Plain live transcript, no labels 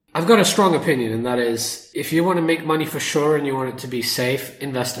I've got a strong opinion, and that is, if you want to make money for sure and you want it to be safe,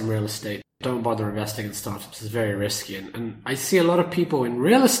 invest in real estate. Don't bother investing in startups. It's very risky. And I see a lot of people in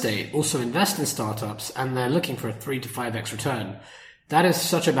real estate also invest in startups, and they're looking for a 3 to 5x return. That is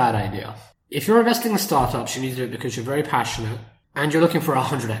such a bad idea. If you're investing in startups, you need to do it because you're very passionate and you're looking for a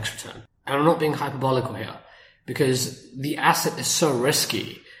 100x return. And I'm not being hyperbolical here, because the asset is so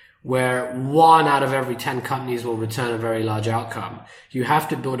risky, where 1 out of every 10 companies will return a very large outcome. You have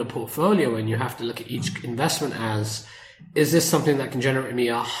to build a portfolio, and you have to look at each investment as, is this something that can generate me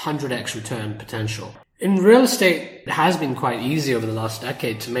a 100x return potential? In real estate, it has been quite easy over the last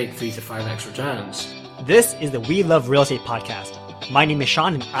decade to make 3 to 5x returns. This is the We Love Real Estate podcast. My name is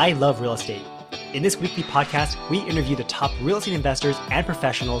Sean, and I love real estate. In this weekly podcast, we interview the top real estate investors and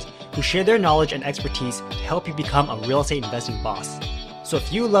professionals who share their knowledge and expertise to help you become a real estate investing boss. So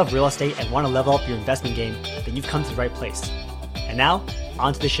if you love real estate and want to level up your investment game, then you've come to the right place. And now,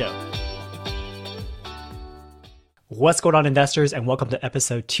 on to the show. What's going on, investors, and welcome to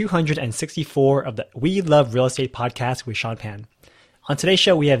episode 264 of the We Love Real Estate podcast with Sean Pan. On today's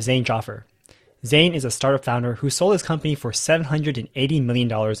show, we have Zain Jaffer. Zain is a startup founder who sold his company for $780 million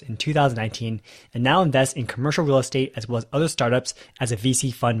in 2019 and now invests in commercial real estate as well as other startups as a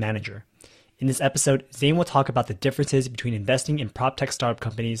VC fund manager. In this episode, Zain will talk about the differences between investing in prop tech startup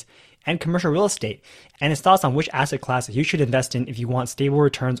companies and commercial real estate, and his thoughts on which asset class you should invest in if you want stable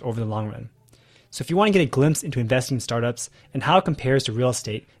returns over the long run. So if you want to get a glimpse into investing in startups and how it compares to real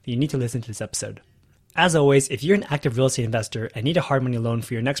estate, then you need to listen to this episode. As always, if you're an active real estate investor and need a hard money loan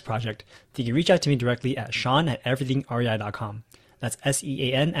for your next project, then you can reach out to me directly at sean@everythingrei.com. That's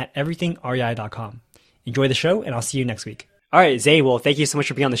SEAN@everythingrei.com. Enjoy the show, and I'll see you next week. All right, Zain, well, thank you so much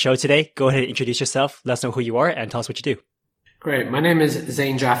for being on the show today. Go ahead and introduce yourself. Let us know who you are and tell us what you do. Great. My name is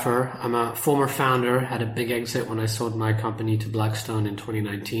Zain Jaffer. I'm a former founder, had a big exit when I sold my company to Blackstone in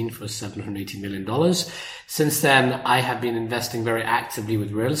 2019 for $780 million. Since then, I have been investing very actively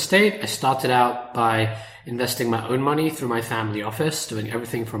with real estate. I started out by investing my own money through my family office, doing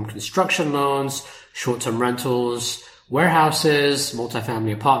everything from construction loans, short-term rentals, warehouses,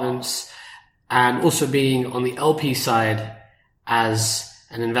 multifamily apartments, and also being on the LP side as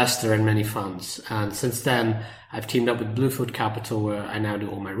an investor in many funds. And since then, I've teamed up with Bluefield Capital, where I now do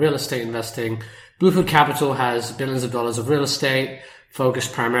all my real estate investing. Bluefield Capital has billions of dollars of real estate,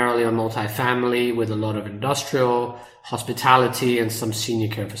 focused primarily on multifamily with a lot of industrial, hospitality, and some senior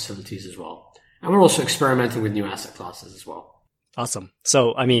care facilities as well. And we're also experimenting with new asset classes as well. Awesome.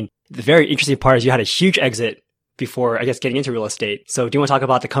 So, the very interesting part is you had a huge exit before, getting into real estate. So do you want to talk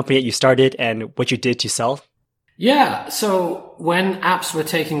about the company that you started and what you did to sell? Yeah. So when apps were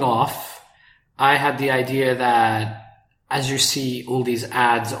taking off, I had the idea that as you see all these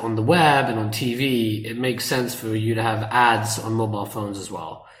ads on the web and on TV, it makes sense for you to have ads on mobile phones as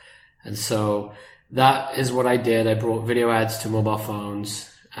well. And so that is what I did. I brought video ads to mobile phones,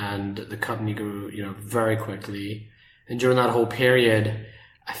 and the company grew, very quickly. And during that whole period,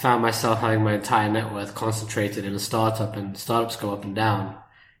 I found myself having my entire net worth concentrated in a startup, and startups go up and down.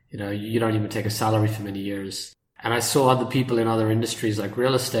 You don't even take a salary for many years. And I saw other people in other industries like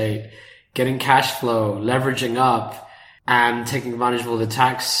real estate getting cash flow, leveraging up, and taking advantage of all the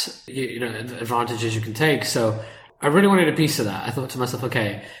tax, advantages you can take. So I really wanted a piece of that. I thought to myself,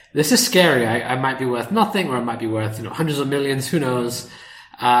 okay, this is scary. I might be worth nothing, or I might be worth, hundreds of millions, who knows?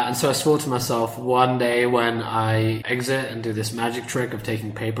 And so I swore to myself, one day when I exit and do this magic trick of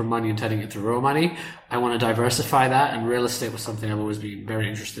taking paper money and turning it to real money, I want to diversify that. And real estate was something I've always been very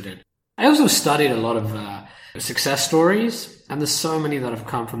interested in. I also studied a lot of success stories, and there's so many that have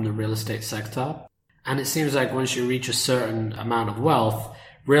come from the real estate sector. And it seems like once you reach a certain amount of wealth,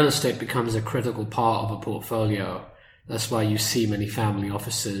 real estate becomes a critical part of a portfolio. That's why you see many family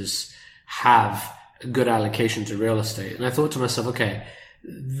offices have a good allocation to real estate. And I thought to myself, okay,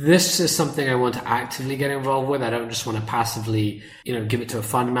 this is something I want to actively get involved with. I don't just want to passively, give it to a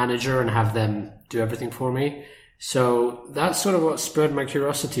fund manager and have them do everything for me. So that's sort of what spurred my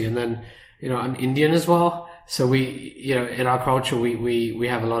curiosity. And then, I'm Indian as well. So we, in our culture, we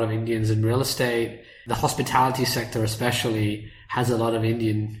have a lot of Indians in real estate. The hospitality sector especially has a lot of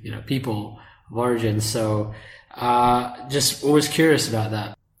Indian, people of origin. So, just always curious about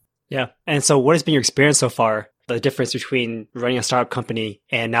that. Yeah. And so what has been your experience so far? The difference between running a startup company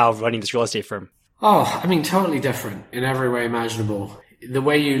and now running this real estate firm? Oh, totally different in every way imaginable. The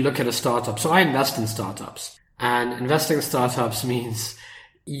way you look at a startup. So I invest in startups, and investing in startups means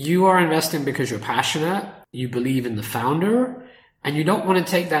you are investing because you're passionate, you believe in the founder, and you don't want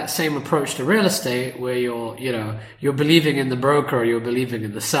to take that same approach to real estate where you're believing in the broker, or you're believing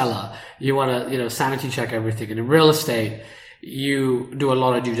in the seller. You want to, sanity check everything. And in real estate, you do a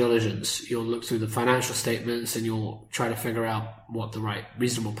lot of due diligence. You'll look through the financial statements and you'll try to figure out what the right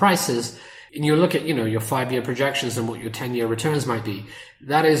reasonable price is. And you look at, your 5-year projections and what your 10-year returns might be.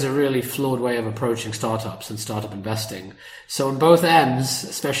 That is a really flawed way of approaching startups and startup investing. So on both ends,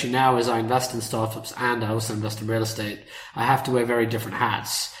 especially now as I invest in startups and I also invest in real estate, I have to wear very different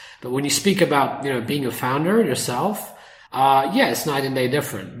hats. But when you speak about, being a founder yourself, it's night and day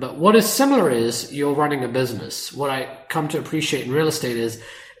different. But what is similar is you're running a business. What I come to appreciate in real estate is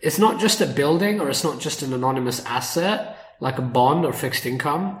it's not just a building or it's not just an anonymous asset like a bond or fixed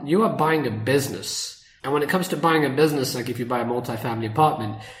income. You are buying a business. And when it comes to buying a business, like if you buy a multifamily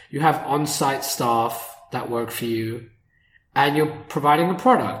apartment, you have on-site staff that work for you and you're providing a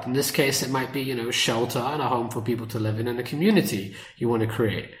product. In this case, it might be, a shelter and a home for people to live in and a community you want to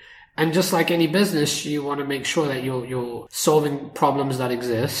create. And just like any business, you want to make sure that you're solving problems that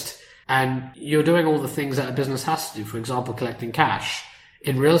exist and you're doing all the things that a business has to do. For example, collecting cash.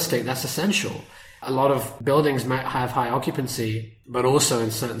 In real estate, that's essential. A lot of buildings might have high occupancy, but also in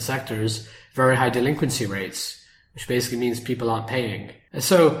certain sectors, very high delinquency rates, which basically means people aren't paying. And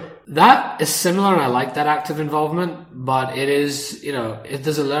so that is similar, and I like that active involvement, but it is,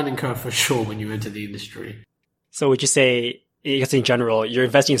 there's a learning curve for sure when you enter the industry. So would you say, I guess in general, you're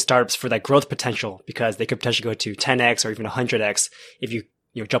investing in startups for that growth potential because they could potentially go to 10x or even 100x if you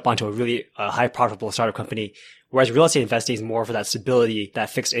jump onto a really high profitable startup company, whereas real estate investing is more for that stability,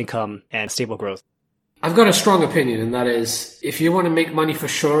 that fixed income and stable growth? I've got a strong opinion, and that is if you want to make money for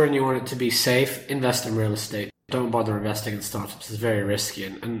sure and you want it to be safe, invest in real estate. Don't bother investing in startups. It's very risky.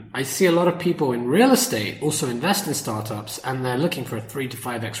 And I see a lot of people in real estate also invest in startups and they're looking for a 3 to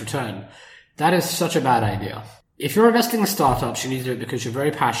 5x return. That is such a bad idea. If you're investing in startups, you need to do it because you're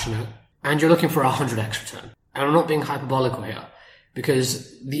very passionate and you're looking for a 100x return. And I'm not being hyperbolical here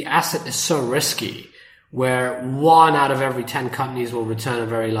because the asset is so risky where 1 out of every 10 companies will return a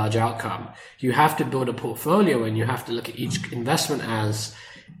very large outcome. You have to build a portfolio and you have to look at each investment as,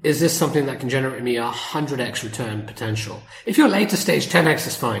 is this something that can generate me a 100x return potential? If you're later stage, 10x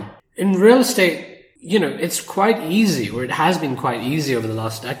is fine. In real estate, it's quite easy, or it has been quite easy over the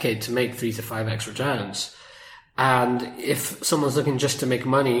last decade to make 3 to 5x returns. And if someone's looking just to make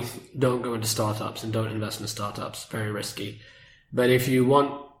money, don't go into startups and don't invest in startups. Very risky. But if you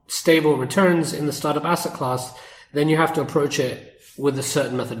want stable returns in the startup asset class, then you have to approach it with a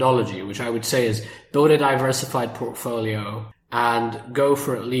certain methodology, which I would say is build a diversified portfolio and go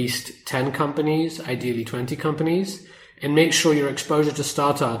for at least 10 companies, ideally 20 companies, and make sure your exposure to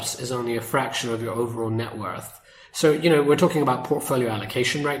startups is only a fraction of your overall net worth. So, we're talking about portfolio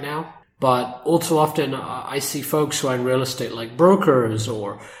allocation right now, but all too often I see folks who are in real estate like brokers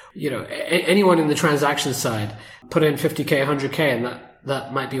or, anyone in the transaction side put in 50K, 100K, and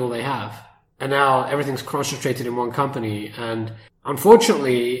that might be all they have. And now everything's concentrated in one company. And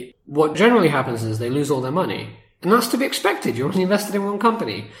unfortunately, what generally happens is they lose all their money. And that's to be expected. You're only invested in one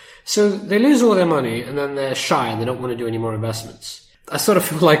company. So they lose all their money and then they're shy and they don't want to do any more investments. I sort of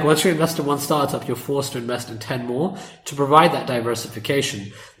feel like once you invest in one startup, you're forced to invest in 10 more to provide that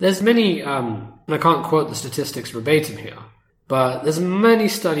diversification. There's many, and I can't quote the statistics verbatim here, but there's many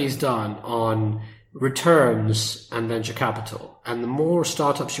studies done on returns and venture capital. And the more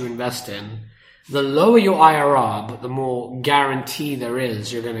startups you invest in, the lower your IRR, but the more guarantee there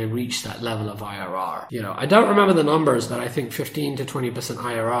is you're going to reach that level of IRR. I don't remember the numbers, but I think 15 to 20%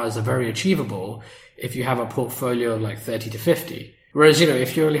 IRRs are very achievable if you have a portfolio of like 30 to 50. Whereas,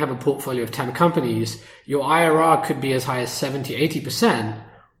 if you only have a portfolio of 10 companies, your IRR could be as high as 70, 80%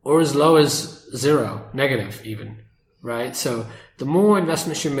 or as low as 0, negative even, right? So the more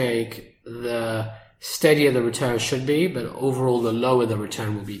investments you make, the steadier the return should be, but overall the lower the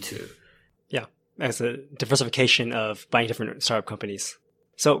return will be too. Yeah, as a diversification of buying different startup companies.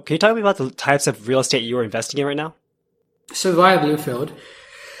 So can you talk to me about the types of real estate you're investing in right now? So via Bluefield,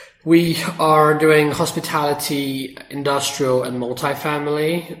 we are doing hospitality, industrial, and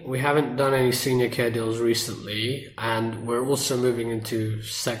multifamily. We haven't done any senior care deals recently, and we're also moving into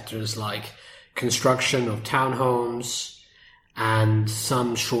sectors like construction of townhomes and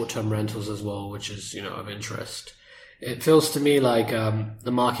some short-term rentals as well, which is, of interest. It feels to me like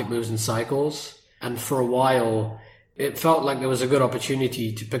the market moves in cycles, and for a while, it felt like there was a good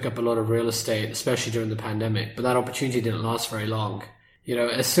opportunity to pick up a lot of real estate, especially during the pandemic, but that opportunity didn't last very long.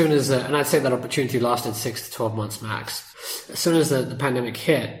 As soon as, and I'd say that opportunity lasted 6 to 12 months max. As soon as the pandemic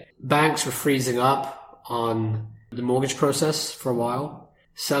hit, banks were freezing up on the mortgage process for a while.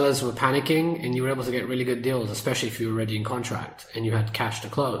 Sellers were panicking and you were able to get really good deals, especially if you were already in contract and you had cash to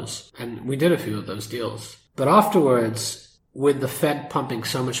close. And we did a few of those deals. But afterwards, with the Fed pumping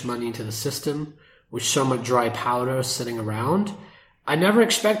so much money into the system, with so much dry powder sitting around, I never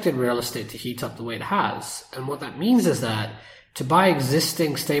expected real estate to heat up the way it has. And what that means is that to buy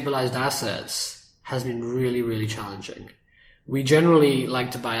existing stabilized assets has been really, really challenging. We generally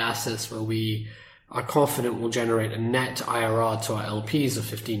like to buy assets where we are confident will generate a net IRR to our LPs of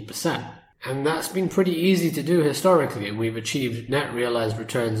 15%. And that's been pretty easy to do historically, and we've achieved net realized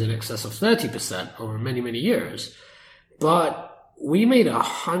returns in excess of 30% over many, many years. But we made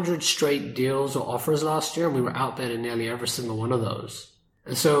 100 straight deals or offers last year, and we were outbid in nearly every single one of those.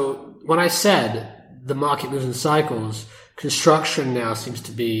 And so when I said the market moves in cycles, construction now seems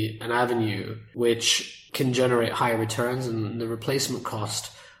to be an avenue which can generate higher returns, and the replacement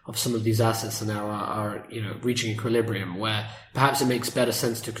cost of some of these assets now are reaching equilibrium, where perhaps it makes better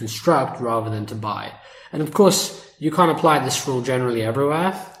sense to construct rather than to buy. And of course, you can't apply this rule generally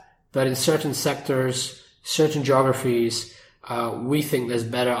everywhere, but in certain sectors, certain geographies, we think there's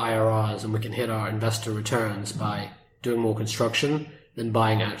better IRRs and we can hit our investor returns by doing more construction than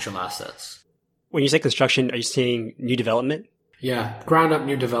buying actual assets. When you say construction, are you seeing new development? Yeah, ground up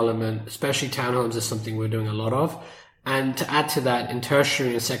new development, especially townhomes, is something we're doing a lot of. And to add to that, in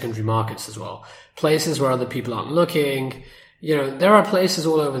tertiary and secondary markets as well. Places where other people aren't looking. There are places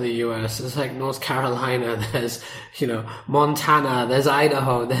all over the US. There's like North Carolina, there's, Montana, there's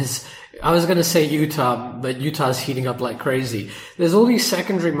Idaho, I was going to say Utah, but Utah's heating up like crazy. There's all these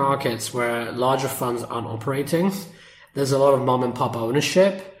secondary markets where larger funds aren't operating. There's a lot of mom and pop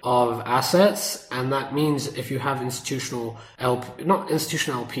ownership of assets. And that means if you have not institutional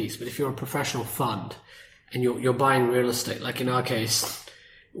LPs, but if you're a professional fund and you're buying real estate, like in our case,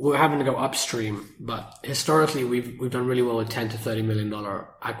 we're having to go upstream, but historically we've done really well with $10 to $30 million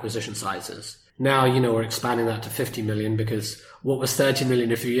acquisition sizes. Now, we're expanding that to 50 million because what was 30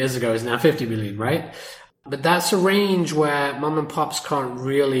 million a few years ago is now 50 million, right? But that's a range where mom and pops can't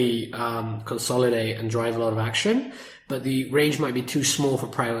really consolidate and drive a lot of action, but the range might be too small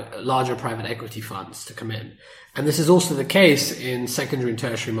for larger private equity funds to come in. And this is also the case in secondary and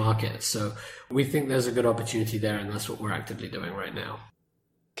tertiary markets. So we think there's a good opportunity there, and that's what we're actively doing right now.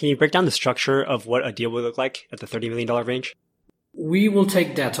 Can you break down the structure of what a deal would look like at the $30 million range? We will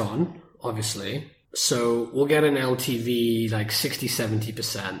take debt on, obviously. So we'll get an LTV like 60,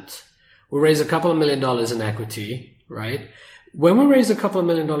 70%. We'll raise a couple of $1 million in equity, right? When we raise a couple of $1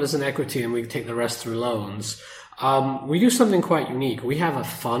 million in equity and we take the rest through loans, we do something quite unique. We have a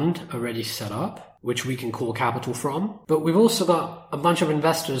fund already set up, which we can call capital from. But we've also got a bunch of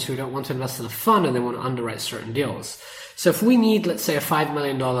investors who don't want to invest in a fund and they want to underwrite certain deals. So if we need, let's say, a $5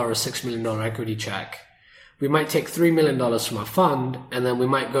 million or $6 million equity check, we might take $3 million from our fund, and then we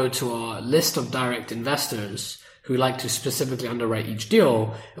might go to our list of direct investors who like to specifically underwrite each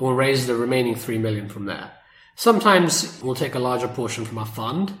deal, and we'll raise the remaining $3 million from there. Sometimes we'll take a larger portion from our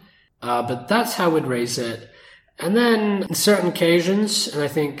fund, but that's how we'd raise it. And then in certain occasions, and I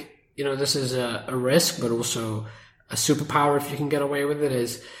think, this is a risk, but also a superpower if you can get away with it,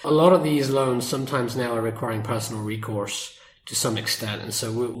 is a lot of these loans sometimes now are requiring personal recourse to some extent. And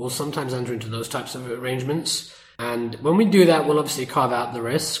so we'll sometimes enter into those types of arrangements. And when we do that, we'll obviously carve out the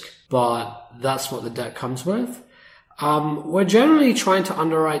risk, but that's what the debt comes with. We're generally trying to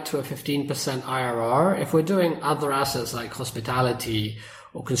underwrite to a 15% IRR. If we're doing other assets like hospitality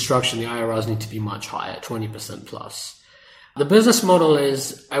or construction, the IRRs need to be much higher, 20% plus. The business model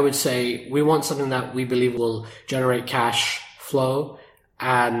is, I would say, we want something that we believe will generate cash flow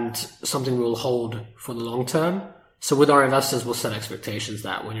and something we will hold for the long term. So with our investors, we'll set expectations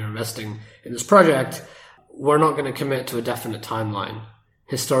that when you're investing in this project, we're not going to commit to a definite timeline.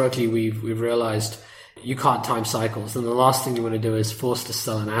 Historically, we've realized you can't time cycles, and the last thing you want to do is force to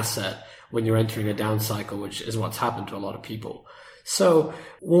sell an asset when you're entering a down cycle, which is what's happened to a lot of people. So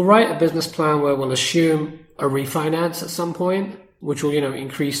we'll write a business plan where we'll assume a refinance at some point, which will,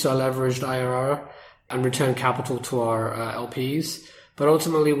 increase our leveraged IRR and return capital to our LPs. But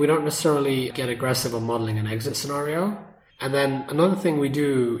ultimately, we don't necessarily get aggressive on modeling an exit scenario. And then another thing we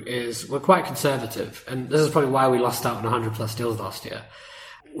do is we're quite conservative. And this is probably why we lost out on 100 plus deals last year.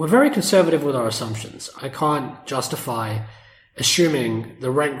 We're very conservative with our assumptions. I can't justify assuming the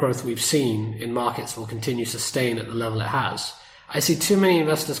rent growth we've seen in markets will continue to sustain at the level it has. I see too many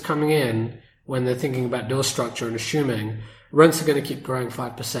investors coming in when they're thinking about deal structure and assuming rents are going to keep growing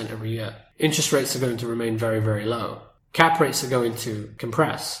 5% every year. Interest rates are going to remain very, very low. Cap rates are going to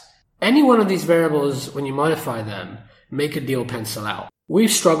compress. Any one of these variables, when you modify them, make a deal pencil out.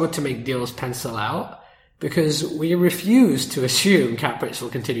 We've struggled to make deals pencil out because we refuse to assume cap rates will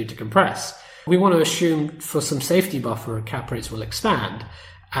continue to compress. We want to assume for some safety buffer, cap rates will expand.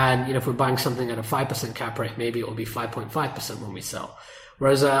 And, if we're buying something at a 5% cap rate, maybe it will be 5.5% when we sell.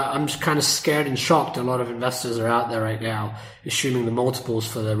 Whereas I'm just kind of scared and shocked a lot of investors are out there right now assuming the multiples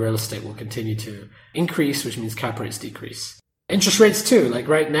for the real estate will continue to increase, which means cap rates decrease. Interest rates too, like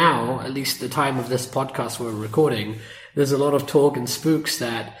right now, at least the time of this podcast we're recording, there's a lot of talk and spooks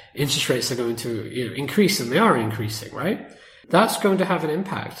that interest rates are going to increase, and they are increasing, right? That's going to have an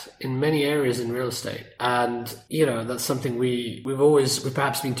impact in many areas in real estate. And, that's something we've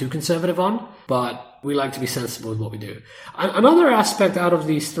perhaps been too conservative on, but we like to be sensible with what we do. Another aspect out of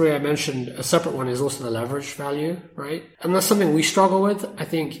these three I mentioned, a separate one, is also the leverage value, right? And that's something we struggle with. I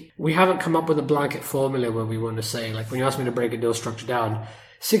think we haven't come up with a blanket formula where we want to say, like when you ask me to break a deal structure down,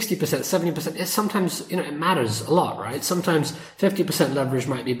 60%, 70%, it's sometimes, it matters a lot, right? Sometimes 50% leverage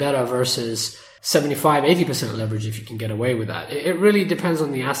might be better versus 75, 80% leverage if you can get away with that. It really depends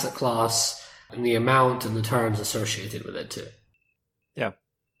on the asset class and the amount and the terms associated with it too. Yeah.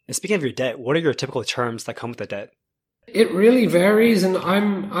 And speaking of your debt, what are your typical terms that come with the debt? It really varies, and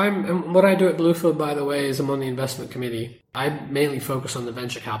and what I do at Bluefield, by the way, is I'm on the investment committee. I mainly focus on the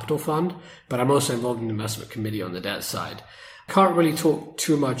venture capital fund, but I'm also involved in the investment committee on the debt side. Can't really talk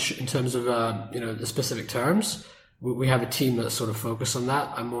too much in terms of the specific terms. We have a team that's sort of focused on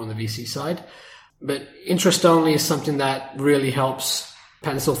that. I'm more on the VC side. But interest only is something that really helps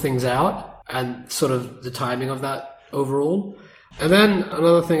pencil things out and sort of the timing of that overall. And then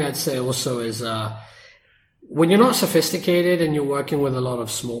another thing I'd say also is when you're not sophisticated and you're working with a lot of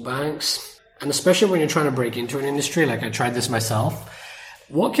small banks, and especially when you're trying to break into an industry, like I tried this myself,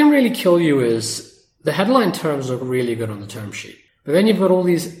 what can really kill you is the headline terms look really good on the term sheet. But then you've got all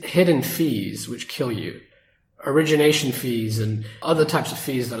these hidden fees which kill you. Origination fees and other types of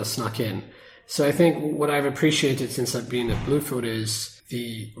fees that are snuck in. So I think what I've appreciated since I've been at Bluefield is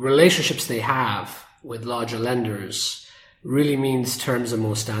the relationships they have with larger lenders really means terms are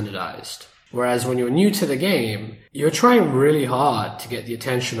more standardized. Whereas when you're new to the game, you're trying really hard to get the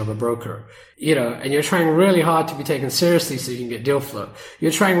attention of a broker, and you're trying really hard to be taken seriously so you can get deal flow.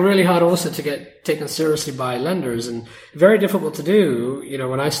 You're trying really hard also to get taken seriously by lenders, and very difficult to do.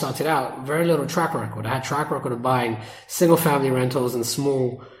 When I started out, very little track record. I had track record of buying single family rentals and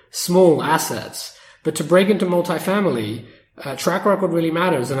small assets. But to break into multifamily, track record really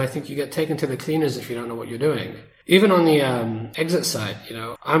matters. And I think you get taken to the cleaners if you don't know what you're doing. Even on the exit side,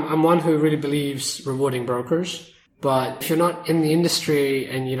 I'm one who really believes rewarding brokers. But if you're not in the industry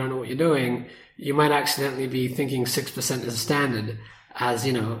and you don't know what you're doing, you might accidentally be thinking 6% is standard as,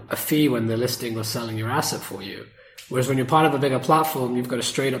 a fee when they're listing or selling your asset for you. Whereas when you're part of a bigger platform, you've got a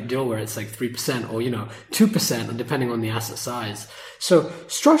straight up deal where it's like 3% or, 2%, depending on the asset size. So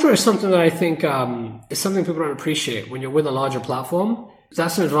structure is something that I think is something people don't appreciate. When you're with a larger platform,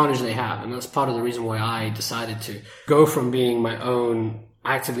 that's an advantage they have. And that's part of the reason why I decided to go from being my own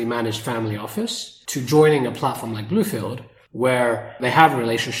actively managed family office to joining a platform like Bluefield, where they have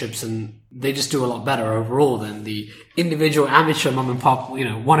relationships and they just do a lot better overall than the individual amateur mom and pop,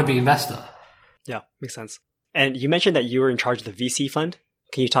 wannabe investor. Yeah, makes sense. And you mentioned that you were in charge of the VC fund.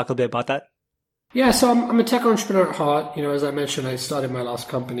 Can you talk a little bit about that? Yeah, so I'm a tech entrepreneur at heart. As I mentioned, I started my last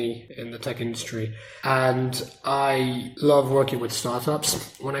company in the tech industry, and I love working with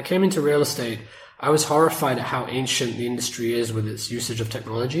startups. When I came into real estate, I was horrified at how ancient the industry is with its usage of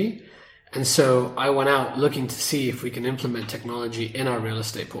technology. And so I went out looking to see if we can implement technology in our real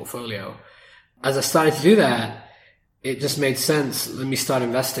estate portfolio. As I started to do that, it just made sense. Let me start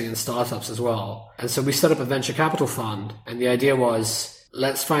investing in startups as well. And so we set up a venture capital fund. And the idea was,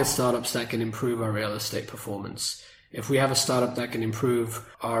 let's find startups that can improve our real estate performance. If we have a startup that can improve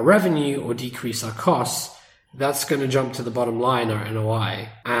our revenue or decrease our costs, that's going to jump to the bottom line, our NOI.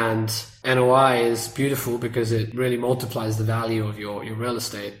 And NOI is beautiful because it really multiplies the value of your real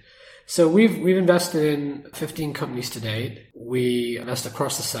estate. So we've invested in 15 companies to date. We invest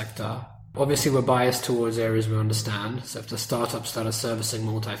across the sector. Obviously, we're biased towards areas we understand. So if the startups that are servicing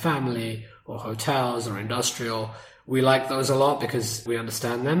multifamily or hotels or industrial, we like those a lot because we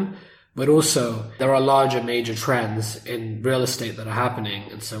understand them. But also, there are larger major trends in real estate that are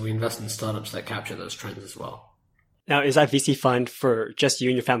happening. And so we invest in startups that capture those trends as well. Now, is that VC fund for just you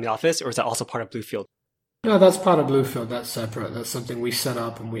and your family office, or is that also part of Bluefield? No, that's part of Bluefield. That's separate. That's something we set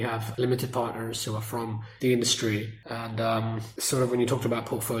up, and we have limited partners who are from the industry. And sort of when you talked about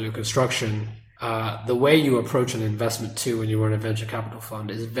portfolio construction, the way you approach an investment too when you run a venture capital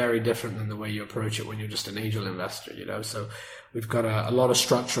fund is very different than the way you approach it when you're just an angel investor, So we've got a lot of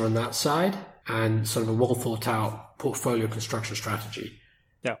structure on that side and sort of a well thought out portfolio construction strategy.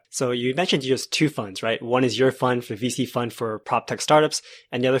 Yeah. So you mentioned just two funds, right? One is your fund, the VC fund for prop tech startups.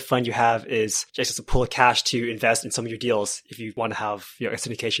 And the other fund you have is just a pool of cash to invest in some of your deals if you want to have a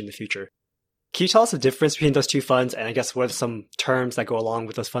syndication in the future. Can you tell us the difference between those two funds, and I guess what are some terms that go along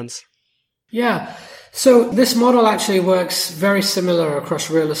with those funds? Yeah. So this model actually works very similar across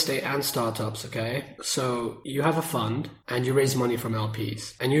real estate and startups, okay? So you have a fund and you raise money from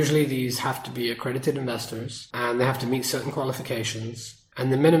LPs. And usually these have to be accredited investors and they have to meet certain qualifications. And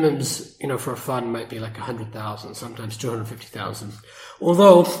the minimums, for a fund might be like 100,000, sometimes 250,000.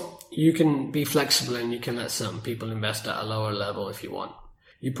 Although you can be flexible and you can let some people invest at a lower level if you want.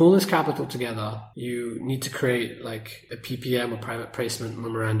 You pull this capital together. You need to create like a PPM, a private placement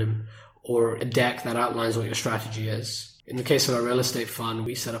memorandum, or a deck that outlines what your strategy is. In the case of our real estate fund,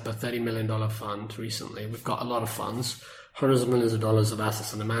 we set up a $30 million fund recently. We've got a lot of funds, hundreds of millions of dollars of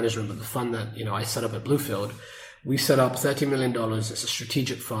assets under management, but the fund that, I set up at Bluefield, we set up $30 million. It's a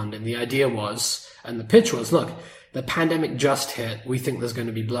strategic fund. And the idea was, and the pitch was, look, the pandemic just hit. We think there's going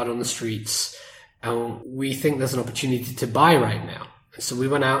to be blood on the streets. And we think there's an opportunity to buy right now. And so we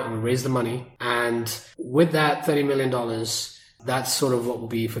went out and we raised the money. And with that $30 million, that's sort of what will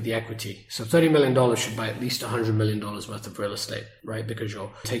be for the equity. So $30 million should buy at least $100 million worth of real estate, right? Because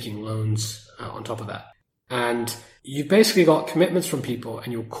you're taking loans on top of that. And you've basically got commitments from people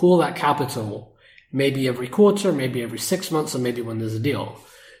and you'll call that capital maybe every quarter, maybe every 6 months, or maybe when there's a deal.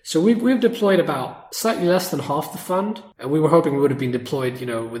 So we've deployed about slightly less than half the fund. And we were hoping we would have been deployed,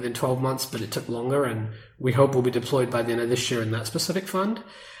 within 12 months, but it took longer. And we hope we'll be deployed by the end of this year in that specific fund.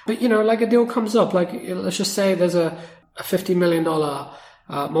 But, like a deal comes up, like let's just say there's a $50 million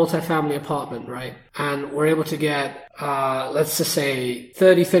multifamily apartment, right? And we're able to get, let's just say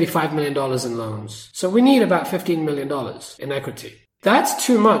 $35 million in loans. So we need about $15 million in equity. That's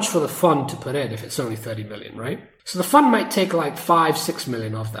too much for the fund to put in if it's only 30 million, right? So the fund might take like 5-6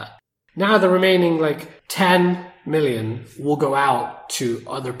 million of that. Now the remaining like 10 million will go out to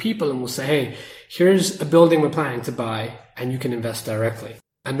other people and we'll say, hey, here's a building we're planning to buy and you can invest directly.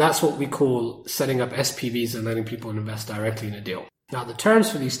 And that's what we call setting up SPVs and letting people invest directly in a deal. Now, the terms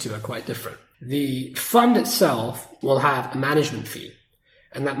for these two are quite different. The fund itself will have a management fee,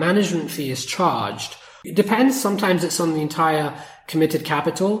 and that management fee is charged. It depends. Sometimes it's on the entire committed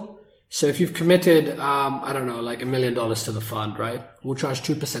capital. So if you've committed, like $1 million to the fund, right? We'll charge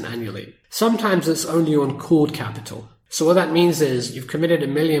 2% annually. Sometimes it's only on called capital. So what that means is you've committed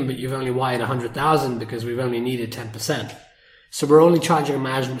 $1 million, but you've only wired 100,000 because we've only needed 10%. So we're only charging a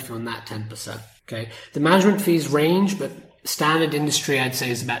management fee on that 10%. Okay. The management fees range, but standard industry, I'd say,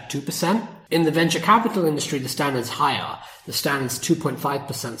 is about 2%. In the venture capital industry, the standard's higher. The standard's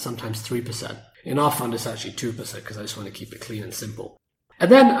 2.5%, sometimes 3%. In our fund, it's actually 2% because I just want to keep it clean and simple.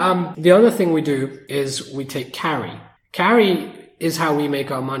 And then the other thing we do is we take carry. Carry is how we make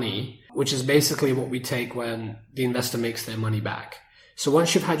our money, which is basically what we take when the investor makes their money back. So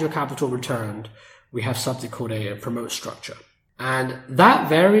once you've had your capital returned, we have something called a promote structure. And that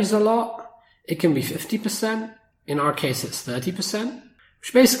varies a lot. It can be 50%. In our case, it's 30%,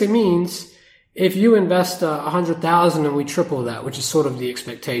 which basically means if you invest 100,000 and we triple that, which is sort of the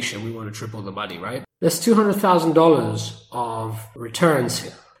expectation, we want to triple the money, right? There's $200,000 of returns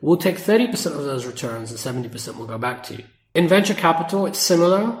here. We'll take 30% of those returns and 70% will go back to you. In venture capital, it's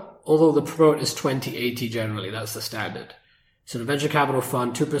similar, although the promote is 20-80 generally. That's the standard. So the venture capital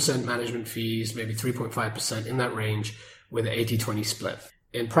fund, 2% management fees, maybe 3.5% in that range, with an 80-20 split.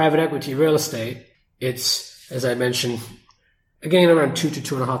 In private equity real estate, it's, as I mentioned, again, around 2 to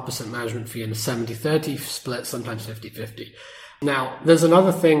 2.5% management fee and a 70-30 split, sometimes 50-50. Now, there's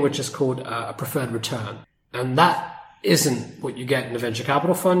another thing which is called a preferred return. And that isn't what you get in a venture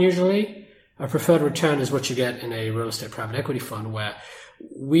capital fund usually. A preferred return is what you get in a real estate private equity fund where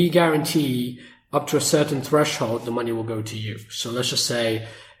we guarantee up to a certain threshold, the money will go to you. So let's just say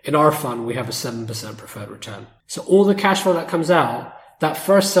in our fund, we have a 7% preferred return. So all the cash flow that comes out, that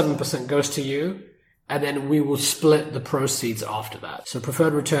first 7% goes to you, and then we will split the proceeds after that. So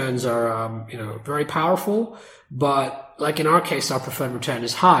preferred returns are, very powerful, but like in our case, our preferred return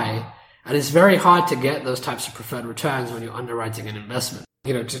is high, and it's very hard to get those types of preferred returns when you're underwriting an investment.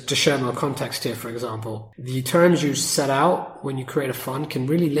 To share more context here, for example, the terms you set out when you create a fund can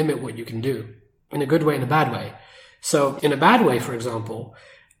really limit what you can do in a good way and a bad way. So in a bad way, for example,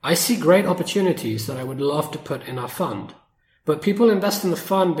 I see great opportunities that I would love to put in our fund, but people invest in the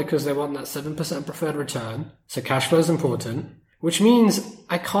fund because they want that 7% preferred return. So cash flow is important, which means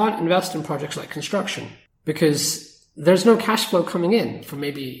I can't invest in projects like construction because there's no cash flow coming in for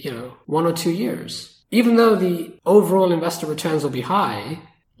maybe, 1 or 2 years. Even though the overall investor returns will be high,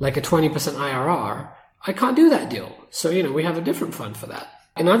 like a 20% IRR, I can't do that deal. So, we have a different fund for that.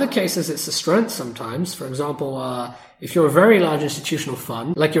 In other cases, it's a strength sometimes. For example, if you're a very large institutional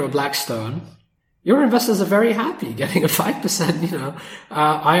fund, like you're a Blackstone, your investors are very happy getting a 5%,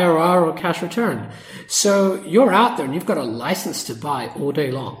 IRR or cash return. So you're out there and you've got a license to buy all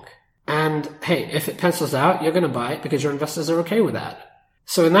day long. And hey, if it pencils out, you're going to buy it because your investors are okay with that.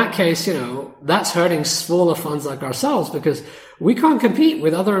 So in that case, that's hurting smaller funds like ourselves because we can't compete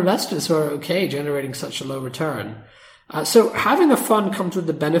with other investors who are okay generating such a low return. So having a fund comes with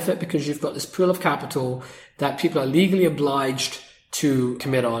the benefit because you've got this pool of capital that people are legally obliged to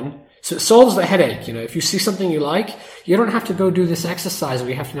commit on. So it solves the headache. If you see something you like, you don't have to go do this exercise where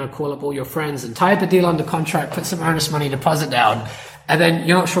you have to now call up all your friends and tie up a deal under contract, put some earnest money deposit down, and then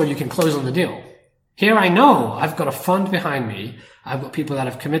you're not sure you can close on the deal. Here I know I've got a fund behind me. I've got people that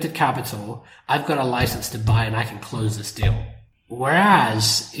have committed capital. I've got a license to buy and I can close this deal.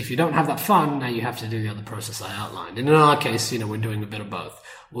 Whereas if you don't have that fund, now you have to do the other process I outlined. And in our case, we're doing a bit of both.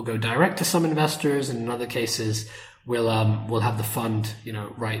 We'll go direct to some investors, and in other cases, we'll have the fund,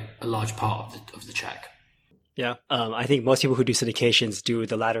 write a large part of the check. Yeah. I think most people who do syndications do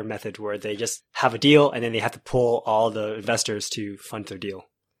the latter method where they just have a deal and then they have to pull all the investors to fund their deal.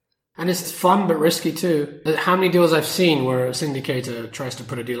 And it's fun but risky too. How many deals I've seen where a syndicator tries to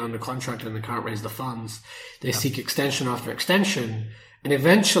put a deal under contract and they can't raise the funds. They seek extension after extension. And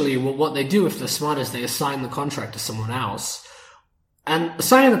eventually what they do, if they're smart, is they assign the contract to someone else. And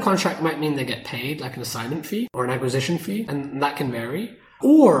assigning the contract might mean they get paid like an assignment fee or an acquisition fee, and that can vary.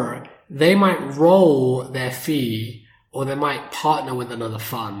 Or they might roll their fee, or they might partner with another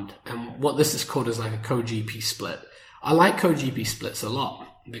fund. And what this is called is like a co-GP split. I like co-GP splits a lot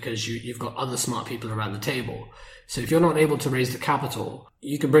because you've got other smart people around the table. So if you're not able to raise the capital,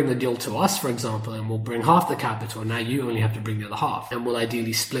 you can bring the deal to us, for example, and we'll bring half the capital. Now you only have to bring the other half, and we'll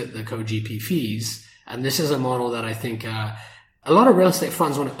ideally split the co-GP fees. And this is a model that I think a lot of real estate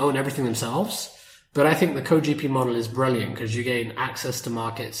funds want to own everything themselves. But I think the co-GP model is brilliant because you gain access to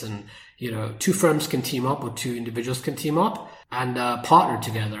markets, and two firms can team up or two individuals can team up and partner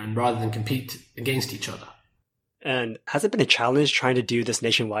together, and rather than compete against each other. And has it been a challenge trying to do this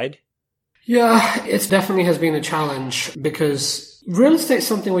nationwide? Yeah, it definitely has been a challenge because real estate is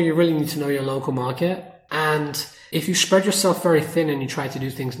something where you really need to know your local market. And if you spread yourself very thin and you try to do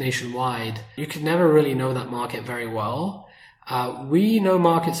things nationwide, you can never really know that market very well. We know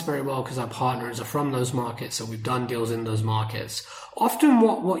markets very well because our partners are from those markets, so we've done deals in those markets. Often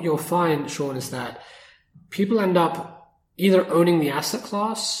what you'll find, Sean, is that people end up either owning the asset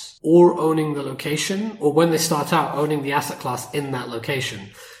class or owning the location, or when they start out, owning the asset class in that location.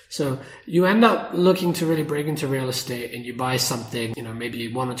 So you end up looking to really break into real estate and you buy something, maybe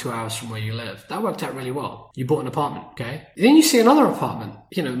 1 or 2 hours from where you live. That worked out really well. You bought an apartment, okay? Then you see another apartment,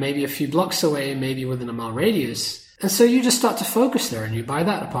 maybe a few blocks away, maybe within a mile radius. And so you just start to focus there and you buy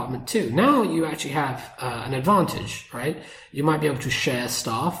that apartment too. Now you actually have an advantage, right? You might be able to share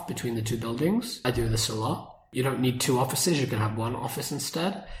staff between the two buildings. I do this a lot. You don't need 2 offices. You can have 1 office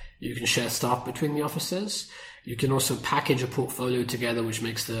instead. You can share staff between the offices. You can also package a portfolio together, which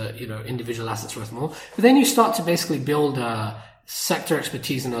makes the, individual assets worth more. But then you start to basically build sector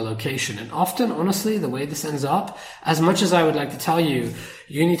expertise in a location. And often, honestly, the way this ends up, as much as I would like to tell you,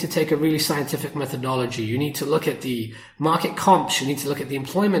 you need to take a really scientific methodology. You need to look at the market comps. You need to look at the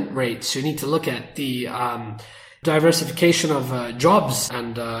employment rates. You need to look at the diversification of jobs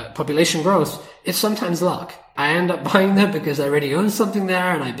and population growth. It's sometimes luck. I end up buying them because I already own something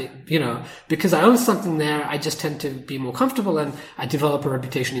there, and because I own something there, I just tend to be more comfortable, and I develop a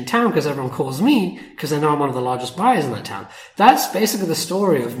reputation in town because everyone calls me because I know I'm one of the largest buyers in that town. That's basically the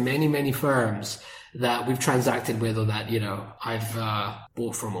story of many, many firms that we've transacted with, or that, I've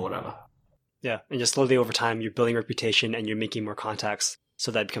bought from or whatever. Yeah. And just slowly over time, you're building a reputation and you're making more contacts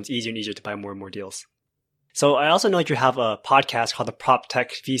so that it becomes easier and easier to buy more and more deals. So I also know that you have a podcast called the Prop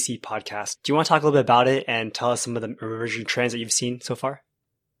Tech VC Podcast. Do you want to talk a little bit about it and tell us some of the emerging trends that you've seen so far?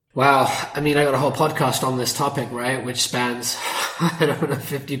 Wow. I got a whole podcast on this topic, right? Which spans,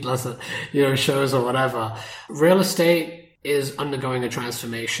 50 plus, shows or whatever. Real estate is undergoing a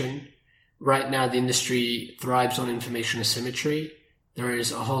transformation. Right now, the industry thrives on information asymmetry. There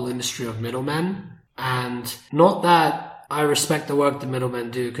is a whole industry of middlemen, and not that I respect the work the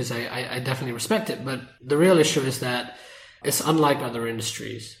middlemen do, because I definitely respect it. But the real issue is that it's unlike other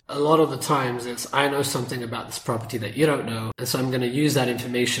industries. A lot of the times it's, I know something about this property that you don't know, and so I'm going to use that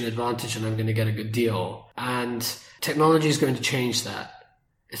information advantage and I'm going to get a good deal. And technology is going to change that.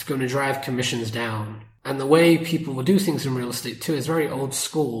 It's going to drive commissions down. And the way people will do things in real estate too is very old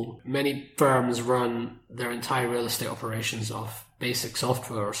school. Many firms run their entire real estate operations off basic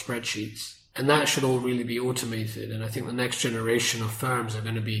software or spreadsheets. And that should all really be automated. And I think the next generation of firms are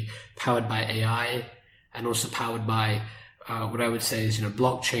going to be powered by AI and also powered by what I would say is,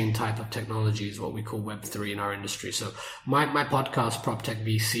 blockchain type of technology is what we call Web3 in our industry. So my podcast, PropTech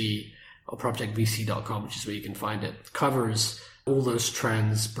VC, or proptechvc.com, which is where you can find it, covers all those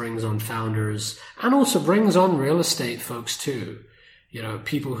trends, brings on founders, and also brings on real estate folks too.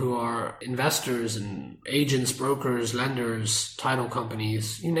 People who are investors and agents, brokers, lenders, title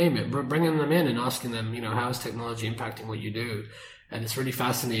companies, you name it, bringing them in and asking them, how is technology impacting what you do? And it's really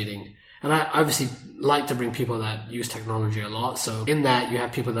fascinating. And I obviously like to bring people that use technology a lot. So in that, you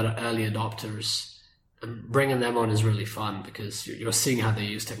have people that are early adopters, and bringing them on is really fun because you're seeing how they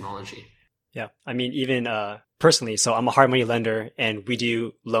use technology. Yeah. I mean, even personally, so I'm a hard money lender and we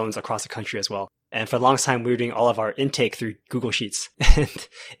do loans across the country as well. And for the longest time, we were doing all of our intake through Google Sheets. And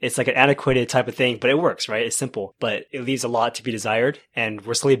it's like an antiquated type of thing, but it works, right? It's simple, but it leaves a lot to be desired. And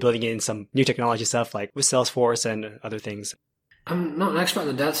we're slowly building in some new technology stuff like with Salesforce and other things. I'm not an expert on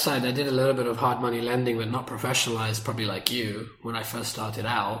the debt side. I did a little bit of hard money lending, but not professionalized, probably like you, when I first started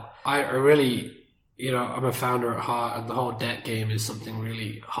out. I really, I'm a founder at heart, and the whole debt game is something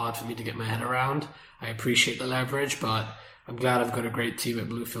really hard for me to get my head around. I appreciate the leverage, but I'm glad I've got a great team at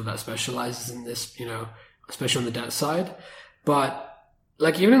Bluefield that specializes in this, especially on the debt side. But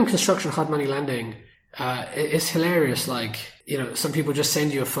like even in construction hard money lending, it's hilarious. Like, some people just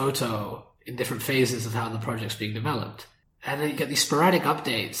send you a photo in different phases of how the project's being developed. And then you get these sporadic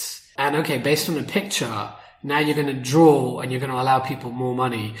updates. And okay, based on a picture, now you're going to draw and you're going to allow people more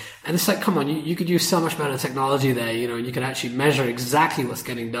money. And it's like, come on, you could use so much better technology there, and you can actually measure exactly what's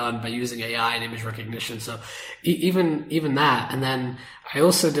getting done by using AI and image recognition. So even that. And then I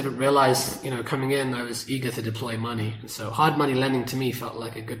also didn't realize, coming in, I was eager to deploy money. And so hard money lending to me felt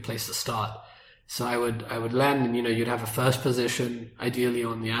like a good place to start. So I would lend and, you'd have a first position, ideally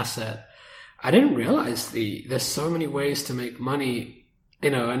on the asset. I didn't realize there's so many ways to make money,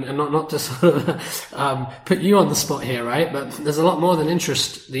 and not to sort of put you on the spot here, right? But there's a lot more than the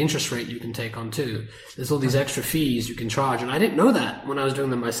interest rate you can take on too. There's all these extra fees you can charge, and I didn't know that when I was doing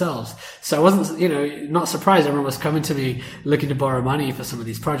them myself. So I wasn't, not surprised everyone was coming to me looking to borrow money for some of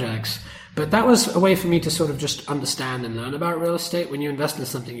these projects. But that was a way for me to sort of just understand and learn about real estate. When you invest in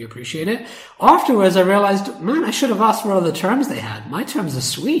something, you appreciate it. Afterwards, I realized, man, I should have asked what other terms they had. My terms are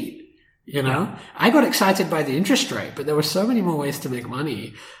sweet. I got excited by the interest rate, but there were so many more ways to make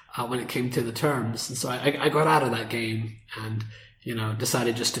money when it came to the terms. And so I got out of that game and,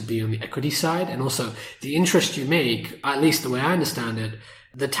 decided just to be on the equity side. And also the interest you make, at least the way I understand it,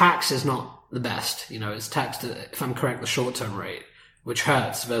 the tax is not the best. It's taxed, if I'm correct, the short-term rate, which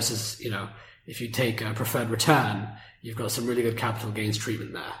hurts versus, if you take a preferred return, you've got some really good capital gains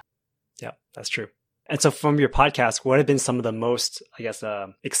treatment there. Yeah, that's true. And so from your podcast, what have been some of the most,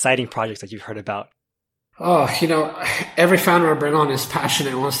 exciting projects that you've heard about? Oh, every founder I bring on is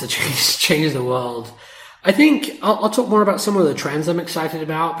passionate and wants to change the world. I think I'll talk more about some of the trends I'm excited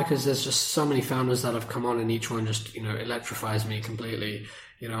about because there's just so many founders that have come on and each one just, electrifies me completely.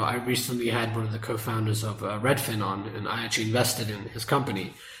 I recently had one of the co-founders of Redfin on, and I actually invested in his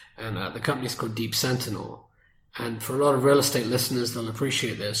company. And the company's called Deep Sentinel. And for a lot of real estate listeners, they'll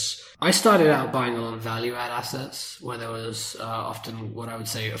appreciate this. I started out buying a lot of value-add assets where there was often what I would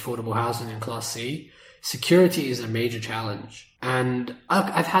say affordable housing in Class C. Security is a major challenge. And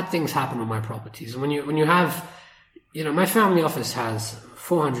I've had things happen on my properties. And when you have, my family office has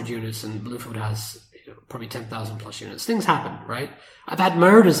 400 units and Bluefield has probably 10,000 plus units. Things happen, right? I've had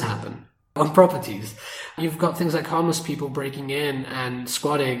murders happen on properties. You've got things like homeless people breaking in and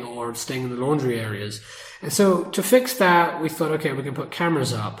squatting or staying in the laundry areas. And so to fix that, we thought, okay, we can put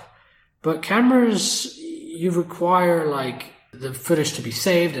cameras up. But cameras, you require the footage to be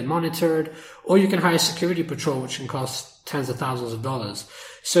saved and monitored, or you can hire security patrol, which can cost tens of thousands of dollars.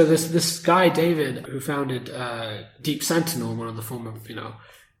 So this guy, David, who founded Deep Sentinel, one of the former,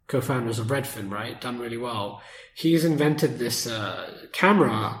 co-founders of Redfin, right? Done really well. He's invented this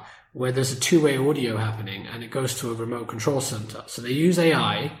camera where there's a two-way audio happening and it goes to a remote control center. So they use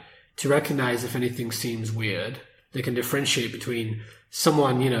AI to recognize if anything seems weird. They can differentiate between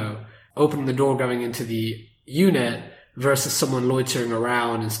someone, opening the door going into the unit versus someone loitering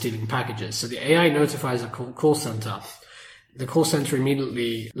around and stealing packages. So the AI notifies a call center. The call center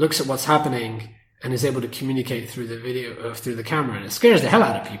immediately looks at what's happening and is able to communicate through the video, through the camera. And it scares the hell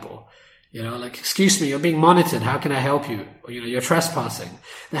out of people. Excuse me, you're being monitored. How can I help you? Or, you're trespassing.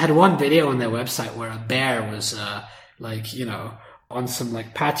 They had one video on their website where a bear was, on some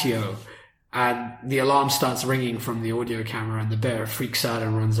patio, and the alarm starts ringing from the audio camera and the bear freaks out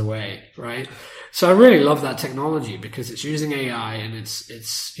and runs away, right? So I really love that technology because it's using AI and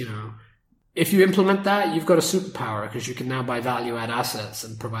it's if you implement that, you've got a superpower because you can now buy value add assets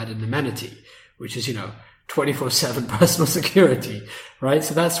and provide an amenity, which is, 24/7 personal security, right?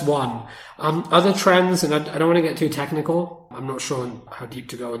 So that's one. Other trends, and I don't want to get too technical. I'm not sure how deep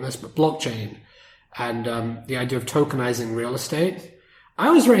to go on this, but blockchain and the idea of tokenizing real estate. I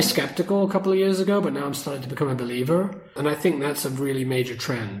was very skeptical a couple of years ago, but now I'm starting to become a believer. And I think that's a really major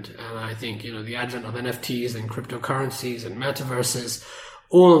trend. And I think, the advent of NFTs and cryptocurrencies and metaverses,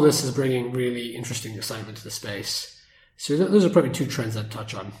 all of this is bringing really interesting excitement to the space. So those are probably two trends I'd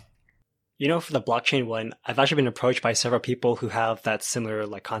touch on. For the blockchain one, I've actually been approached by several people who have that similar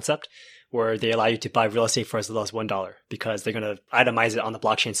concept where they allow you to buy real estate for as little as $1 because they're going to itemize it on the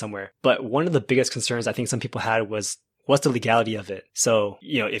blockchain somewhere. But one of the biggest concerns I think some people had was, what's the legality of it? So,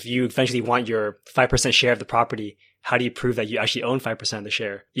 if you eventually want your 5% share of the property, how do you prove that you actually own 5% of the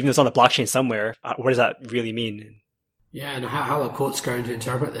share? Even though it's on the blockchain somewhere, what does that really mean? Yeah, and how are courts going to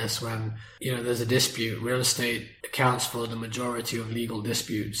interpret this when, there's a dispute? Real estate accounts for the majority of legal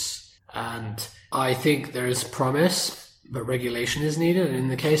disputes. And I think there is promise, but regulation is needed. And in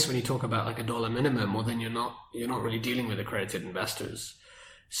the case when you talk about a dollar minimum, well, then you're not really dealing with accredited investors.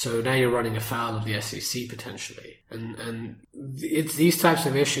 So now you're running afoul of the SEC potentially. And it's these types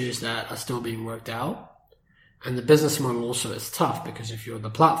of issues that are still being worked out. And the business model also is tough because if you're the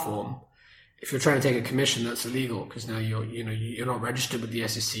platform, if you're trying to take a commission, that's illegal because now you're not registered with the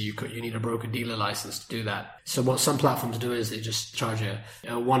SEC. You need a broker-dealer license to do that. So what some platforms do is they just charge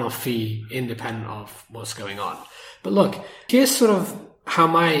a one-off fee independent of what's going on. But look, here's sort of how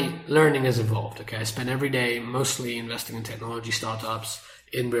my learning has evolved. Okay, I spend every day mostly investing in technology startups,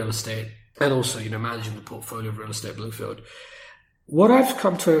 in real estate, and also managing the portfolio of real estate Bluefield. What I've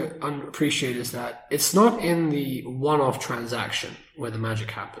come to appreciate is that it's not in the one-off transaction where the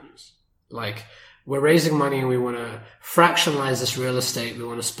magic happens. We're raising money and we want to fractionalize this real estate. We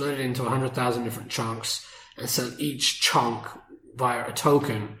want to split it into 100,000 different chunks and sell each chunk via a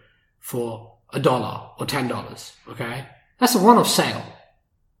token for $1 or $10. Okay. That's a one-off sale.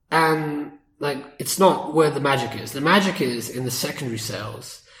 And it's not where the magic is. The magic is in the secondary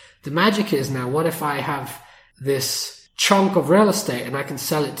sales. The magic is now, what if I have this chunk of real estate and I can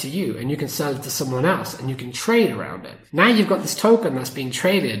sell it to you and you can sell it to someone else and you can trade around it. Now you've got this token that's being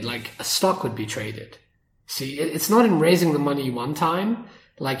traded like a stock would be traded. See, it's not in raising the money one time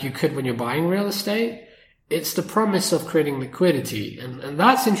like you could when you're buying real estate. It's the promise of creating liquidity. And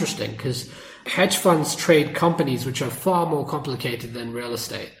that's interesting because hedge funds trade companies which are far more complicated than real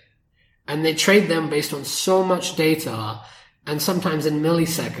estate. And they trade them based on so much data and sometimes in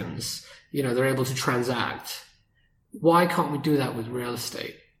milliseconds, they're able to transact. Why can't we do that with real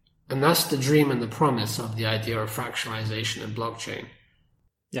estate? And that's the dream and the promise of the idea of fractionalization and blockchain.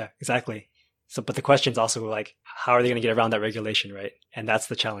 Yeah, exactly. So, but the question is also how are they going to get around that regulation, right? And that's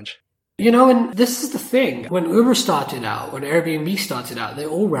the challenge. And this is the thing. When Uber started out, when Airbnb started out, they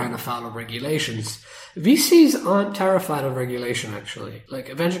all ran afoul of regulations. VCs aren't terrified of regulation, actually.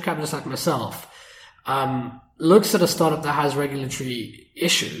 A venture capitalist like myself looks at a startup that has regulatory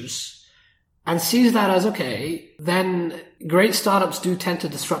issues and sees that as, okay, then great startups do tend to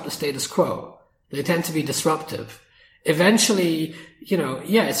disrupt the status quo. They tend to be disruptive. Eventually,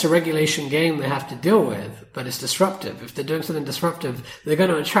 it's a regulation game they have to deal with, but it's disruptive. If they're doing something disruptive, they're going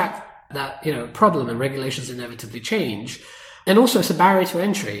to attract that, problem, and regulations inevitably change. And also it's a barrier to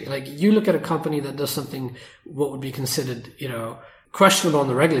entry. You look at a company that does something, what would be considered, questionable on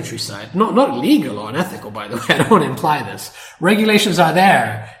the regulatory side. Not illegal or unethical, by the way. I don't want to imply this. Regulations are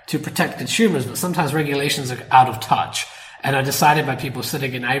there to protect consumers, but sometimes regulations are out of touch and are decided by people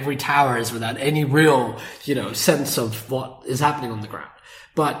sitting in ivory towers without any real, sense of what is happening on the ground.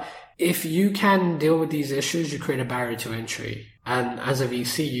 But if you can deal with these issues, you create a barrier to entry. And as a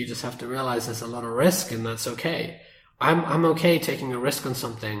VC, you just have to realize there's a lot of risk, and that's okay. I'm okay taking a risk on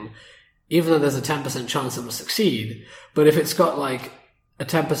something even though there's a 10% chance it will succeed. But if it's got a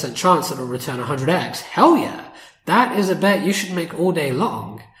 10% chance it'll return 100x, hell yeah. That is a bet you should make all day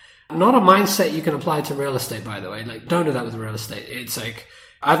long. Not a mindset you can apply to real estate, by the way. Don't do that with real estate. It's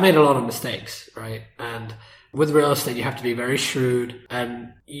I've made a lot of mistakes, right? And with real estate, you have to be very shrewd,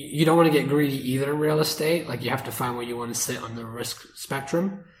 and you don't want to get greedy either in real estate. You have to find where you want to sit on the risk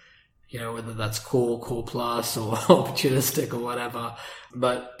spectrum. Whether that's core plus or opportunistic or whatever.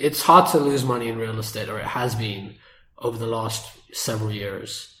 But it's hard to lose money in real estate, or it has been over the last several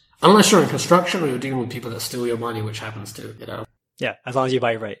years. Unless you're in construction or you're dealing with people that steal your money, which happens to, Yeah, as long as you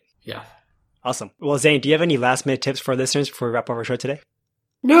buy it right. Yeah. Awesome. Well, Zane, do you have any last minute tips for listeners before we wrap up our show today?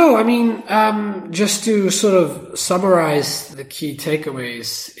 No, just to sort of summarize the key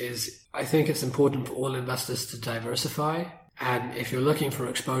takeaways is I think it's important for all investors to diversify. And if you're looking for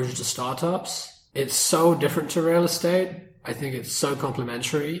exposure to startups, it's so different to real estate. I think it's so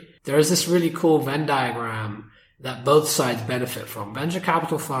complementary. There is this really cool Venn diagram that both sides benefit from. Venture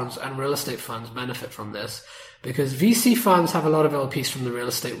capital funds and real estate funds benefit from this because VC funds have a lot of LPs from the real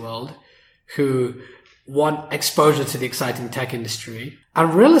estate world who want exposure to the exciting tech industry.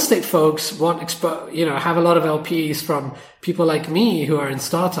 And real estate folks want have a lot of LPs from people like me who are in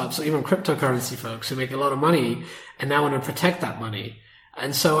startups or even cryptocurrency folks who make a lot of money and now want to protect that money.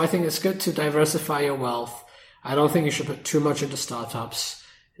 And so I think it's good to diversify your wealth. I don't think you should put too much into startups.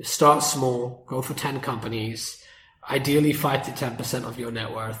 Start small, go for 10 companies, ideally 5 to 10% of your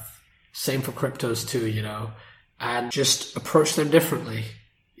net worth. Same for cryptos too, and just approach them differently.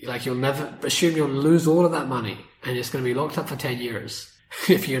 Like you'll never assume you'll lose all of that money and it's going to be locked up for 10 years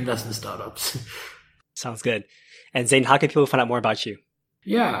if you invest in startups. Sounds good. And Zain, how can people find out more about you?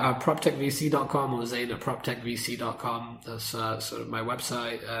 Yeah, proptechvc.com or Zain at proptechvc.com. That's sort of my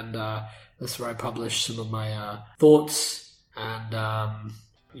website, and that's where I publish some of my thoughts, and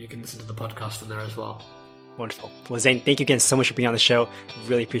you can listen to the podcast from there as well. Wonderful. Well, Zain, thank you again so much for being on the show.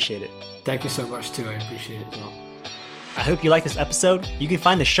 Really appreciate it. Thank you so much too. I appreciate it as well. I hope you liked this episode. You can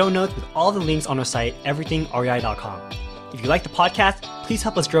find the show notes with all the links on our site, everythingrei.com. If you like the podcast, please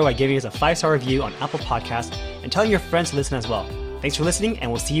help us grow by giving us a 5-star review on Apple Podcasts and telling your friends to listen as well. Thanks for listening,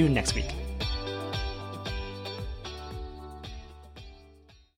 and we'll see you next week.